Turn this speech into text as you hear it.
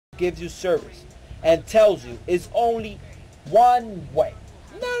gives you service and tells you it's only one way.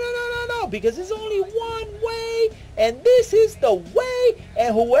 No, because it's only one way, and this is the way,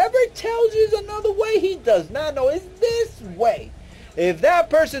 and whoever tells you is another way, he does not know it's this way. If that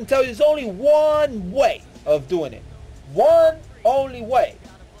person tells you it's only one way of doing it, one only way,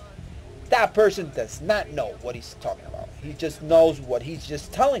 that person does not know what he's talking about. He just knows what he's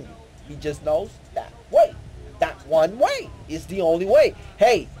just telling you. He just knows that way. That one way is the only way.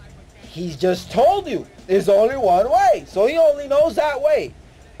 Hey, he's just told you there's only one way, so he only knows that way.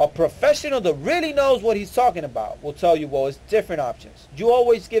 A professional that really knows what he's talking about will tell you, well, it's different options. You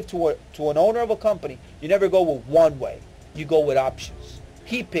always give to an owner of a company, you never go with one way. You go with options.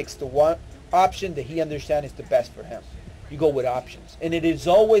 He picks the one option that he understands is the best for him. You go with options. And it is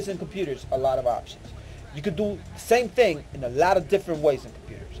always in computers a lot of options. You could do the same thing in a lot of different ways in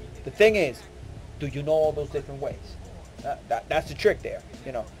computers. The thing is, do you know all those different ways? That's the trick there.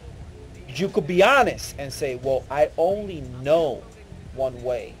 You know, you could be honest and say, well, I only know one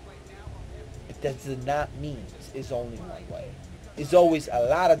way. It does not mean it's only one way. It's always a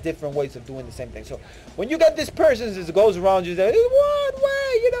lot of different ways of doing the same thing. So when you get this person that goes around you, say, it's one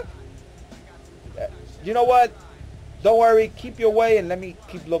way, you know what? Don't worry, keep your way and let me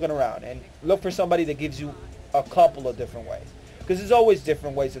keep looking around and look for somebody that gives you a couple of different ways, because there's always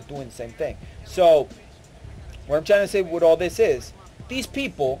different ways of doing the same thing. So what I'm trying to say with all this is, these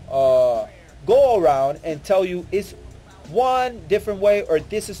people go around and tell you it's one different way, or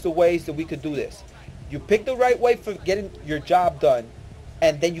this is the ways that we could do this. You pick the right way for getting your job done,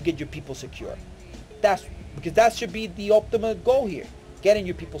 and then you get your people secure. That's because that should be the ultimate goal here, getting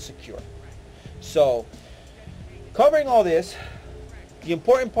your people secure. So covering all this, the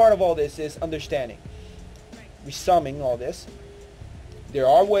important part of all this is understanding. Resumming all this, there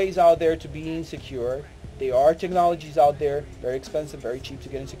are ways out there to being secure. There are technologies out there, very expensive, very cheap to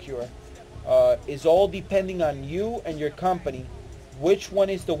get insecure. It's all depending on you and your company, which one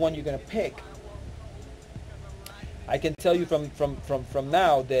is the one you're going to pick. I can tell you from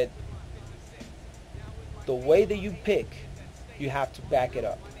now that the way that you pick, you have to back it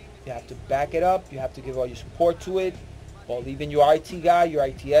up. You have to back it up. You have to give all your support to it. Believe in your IT guy, your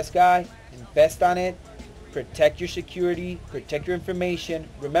ITS guy. Invest on it. Protect your security. Protect your information.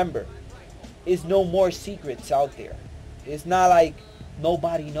 Remember, there's no more secrets out there. It's not like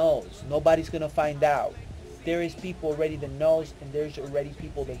nobody knows. Nobody's going to find out. There is people already that knows, and there's already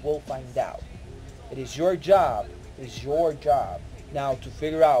people that will find out. It is your job. It's your job now to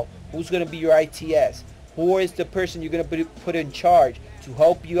figure out who's going to be your ITS. Who is the person you're going to put in charge to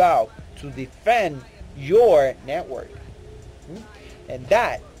help you out, to defend your network. And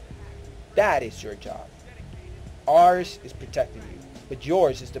that is your job. Ours is protecting you, but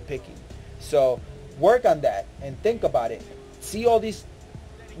yours is the picking. So work on that and think about it. See all these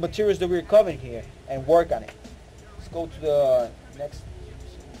materials that we're covering here and work on it. Let's go to the next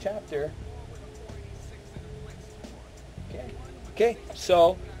chapter. Okay,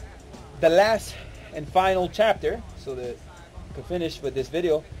 so the last and final chapter, so that I can finish with this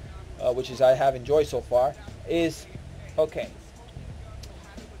video, which is I have enjoyed so far, is, okay,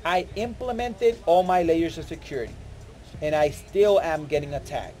 I implemented all my layers of security and I still am getting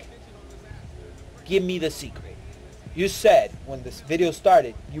attacked. Give me the secret. You said when this video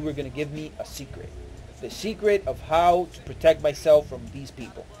started you were going to give me a secret. The secret of how to protect myself from these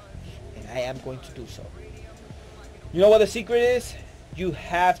people. And I am going to do so. You know what the secret is? You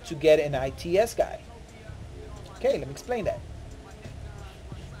have to get an ITS guy. Okay, let me explain that.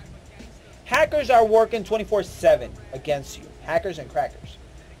 Hackers are working 24/7 against you. Hackers and crackers.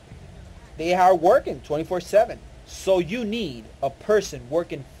 They are working 24/7. So you need a person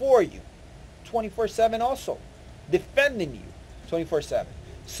working for you 24/7 also. Defending you 24/7.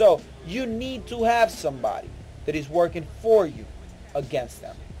 So you need to have somebody that is working for you against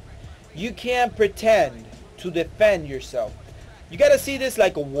them. You can't pretend to defend yourself. You got to see this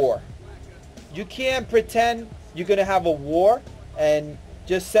like a war. You can't pretend you're going to have a war and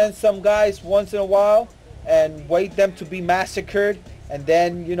just send some guys once in a while and wait them to be massacred, and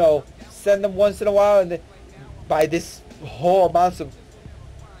then, you know, send them once in a while, and then by this whole amounts of,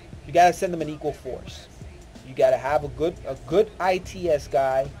 you got to send them an equal force. You got to have a good ITS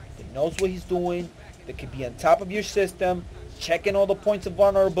guy that knows what he's doing, that can be on top of your system, checking all the points of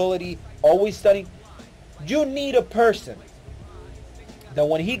vulnerability, always studying. You need a person that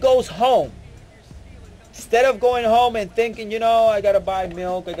when he goes home, instead of going home and thinking, you know, I gotta buy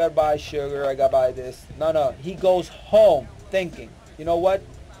milk, I gotta buy sugar, I gotta buy this. No, he goes home thinking, you know what?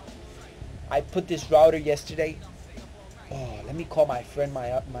 I put this router yesterday. Oh, let me call my friend,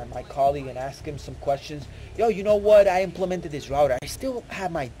 my colleague, and ask him some questions. Yo, you know what? I implemented this router. I still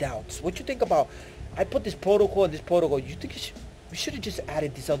have my doubts. What you think about? I put this protocol and this protocol. You think we should have just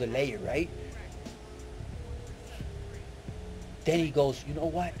added this other layer, right? Then he goes, you know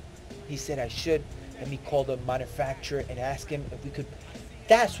what? He said I should. Let me call the manufacturer and ask him if we could.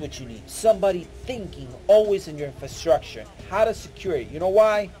 That's what you need. Somebody thinking always in your infrastructure. How to secure it. You know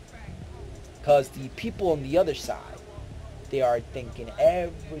why? Because the people on the other side, they are thinking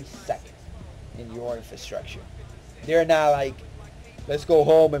every second in your infrastructure. They're not like, let's go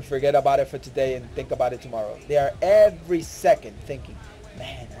home and forget about it for today and think about it tomorrow. They are every second thinking,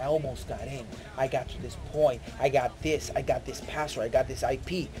 man, I almost got in. I got to this point. I got this password. I got this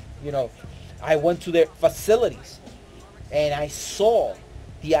IP. You know, I went to their facilities and I saw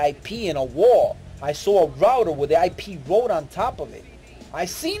the IP in a wall. I saw a router with the IP wrote on top of it. I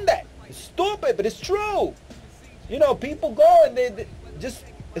seen that. It's stupid, but it's true. You know, people go and they just,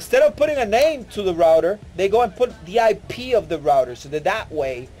 instead of putting a name to the router, they go and put the IP of the router, so that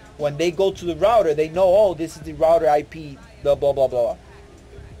way, when they go to the router, they know, oh, this is the router IP, blah, blah, blah, blah.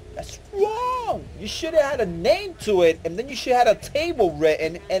 That's wrong. You should have had a name to it, and then you should have had a table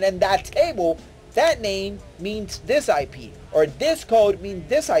written, and in that table, that name means this IP, or this code means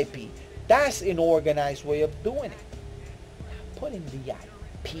this IP. That's an organized way of doing it. Putting the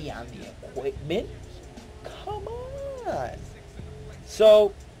IP on the equipment? Come on.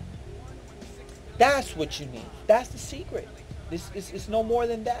 So, that's what you need. That's the secret. It's no more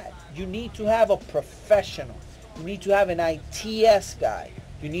than that. You need to have a professional. You need to have an ITS guy.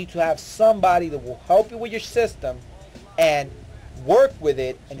 You need to have somebody that will help you with your system and work with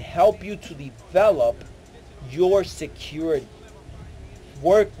it and help you to develop your security.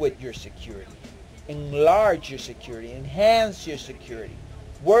 Work with your security. Enlarge your security. Enhance your security.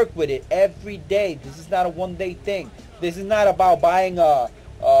 Work with it every day. This is not a one-day thing. This is not about buying a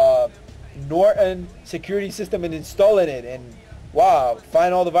Norton security system and installing it and wow,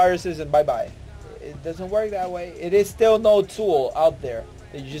 find all the viruses and bye-bye. It doesn't work that way. It is still no tool out there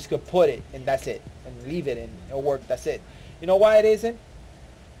that you just could put it and that's it and leave it and it'll work. That's it. You know why it isn't?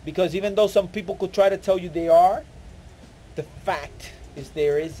 Because even though some people could try to tell you they are, the fact is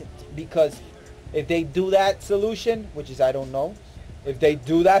there isn't. Because if they do that solution, which is I don't know, if they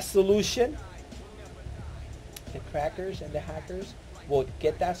do that solution, the crackers and the hackers will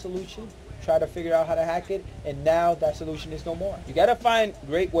get that solution, try to figure out how to hack it, and now that solution is no more. You gotta find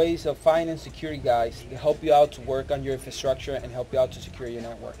great ways of finding security guys to help you out to work on your infrastructure and help you out to secure your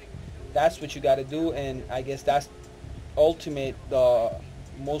network. That's what you gotta do, and I guess that's ultimate, the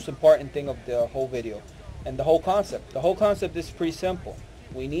most important thing of the whole video and the whole concept. The whole concept is pretty simple.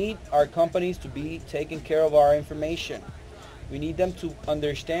 We need our companies to be taking care of our information. We need them to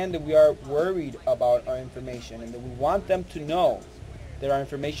understand that we are worried about our information and that we want them to know that our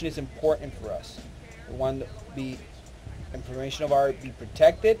information is important for us. We want the information of ours be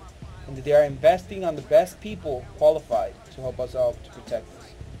protected and that they are investing on the best people qualified to help us out to protect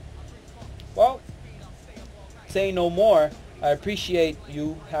us. Well, saying no more, I appreciate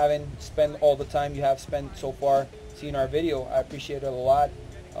you having spent all the time you have spent so far seeing our video. I appreciate it a lot.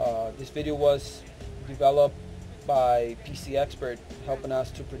 This video was developed by PC Expert helping us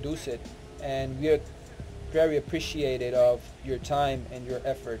to produce it, and we are very appreciative of your time and your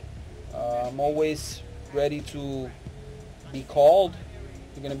effort. I'm always ready to be called.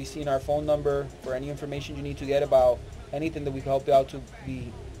 You're going to be seeing our phone number for any information you need to get about anything that we can help you out to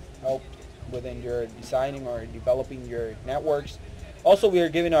be helped within your designing or developing your networks. Also, we are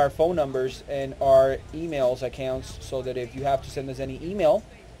giving our phone numbers and our emails accounts so that if you have to send us any email,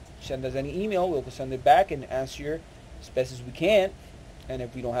 we'll send it back and answer as best as we can. And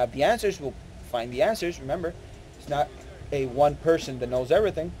if we don't have the answers, we'll find the answers. Remember, it's not a one person that knows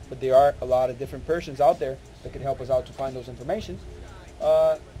everything, but there are a lot of different persons out there that can help us out to find those information.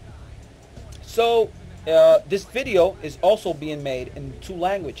 This video is also being made in 2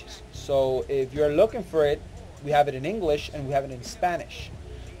 languages. So if you're looking for it, we have it in English and we have it in Spanish.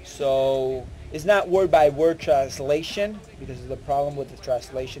 So it's not word by word translation because of the problem with the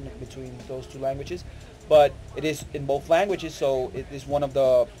translation between those 2 languages, but it is in both languages, so it is one of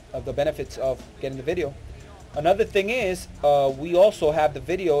the benefits of getting the video. Another thing is we also have the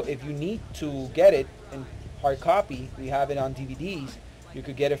video. If you need to get it in hard copy, we have it on DVDs. You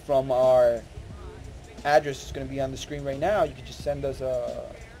could get it from our address. It's going to be on the screen right now. You can just send us a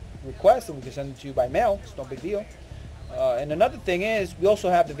request and we can send it to you by mail. It's no big deal. And another thing is we also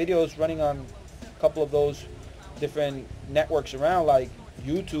have the videos running on a couple of those different networks around like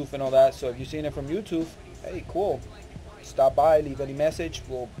YouTube and all that. So if you're seeing it from YouTube, hey, cool. Stop by, leave any message.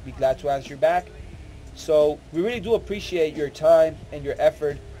 We'll be glad to answer you back. So we really do appreciate your time and your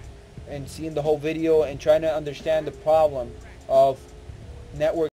effort and seeing the whole video and trying to understand the problem of network